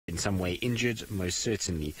some way injured? Most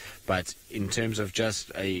certainly. But in terms of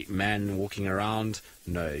just a man walking around,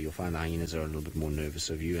 no, you'll find the hyenas are a little bit more nervous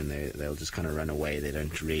of you, and they'll just kind of run away. They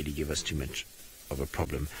don't really give us too much of a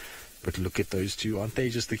problem. But look at those two. Aren't they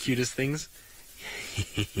just the cutest things?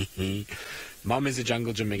 Mom is a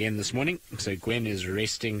jungle gym again this morning, so Gwen is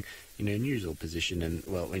resting in her usual position, and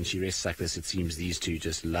well, when she rests like this, it seems these two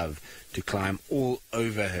just love to climb all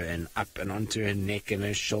over her and up and onto her neck and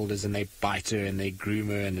her shoulders, and they bite her and they groom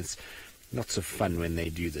her, and it's lots of fun when they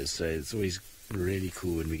do this. So it's always really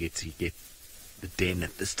cool when we get to get the den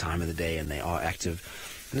at this time of the day and they are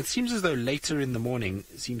active. And it seems as though later in the morning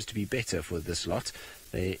seems to be better for this lot.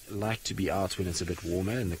 They like to be out when it's a bit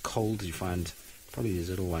warmer, and the cold, you find probably these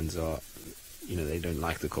little ones are, you know, they don't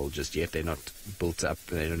like the cold just yet. They're not built up,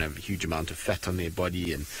 they don't have a huge amount of fat on their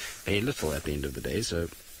body, and they're little at the end of the day, so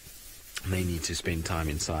they need to spend time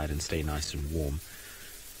inside and stay nice and warm.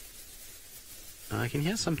 I can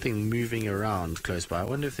hear something moving around close by. I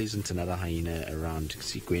wonder if there isn't another hyena around.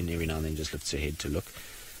 See Gwen every now and then just lifts her head to look.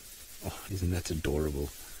 Oh, isn't that adorable?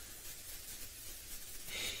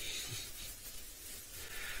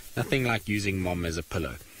 Nothing like using Mom as a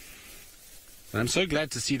pillow. And I'm so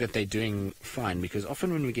glad to see that they're doing fine, because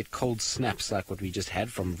often when we get cold snaps like what we just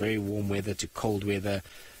had, from very warm weather to cold weather,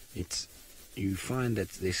 you find that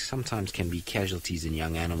there sometimes can be casualties in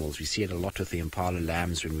young animals. We see it a lot with the impala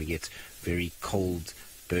lambs when we get very cold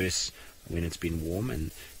bursts when it's been warm,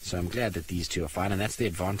 and so I'm glad that these two are fine. And that's the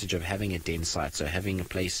advantage of having a den site, so having a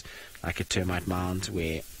place like a termite mound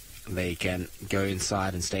where they can go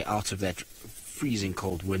inside and stay out of that freezing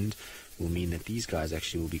cold wind will mean that these guys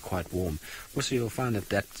actually will be quite warm. Also, you'll find that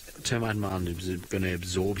that termite mound is going to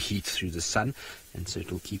absorb heat through the sun, and so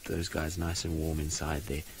it will keep those guys nice and warm inside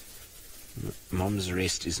there. Mom's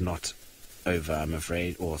rest is not over, I'm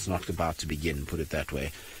afraid, or it's not about to begin, put it that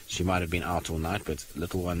way. She might have been out all night, but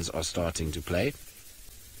little ones are starting to play.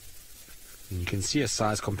 And you can see a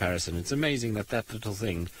size comparison. It's amazing that that little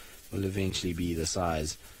thing will eventually be the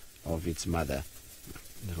size of its mother.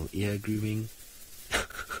 Little ear grooming.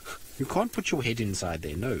 You can't put your head inside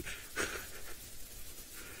there, no.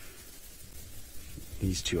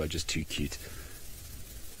 These two are just too cute.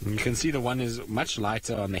 And you can see the one is much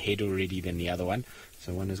lighter on the head already than the other one.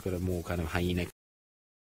 So one has got a more kind of hyena.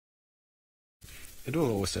 It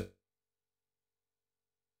will also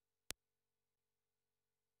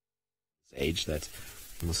age that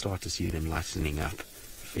we'll start to see them lightening up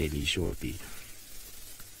fairly shortly.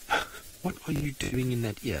 What are you doing in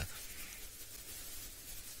that ear?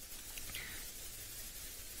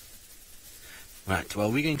 Right,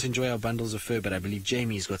 well, we're going to enjoy our bundles of fur, but I believe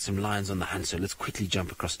Jamie's got some lions on the hunt, so let's quickly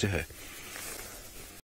jump across to her.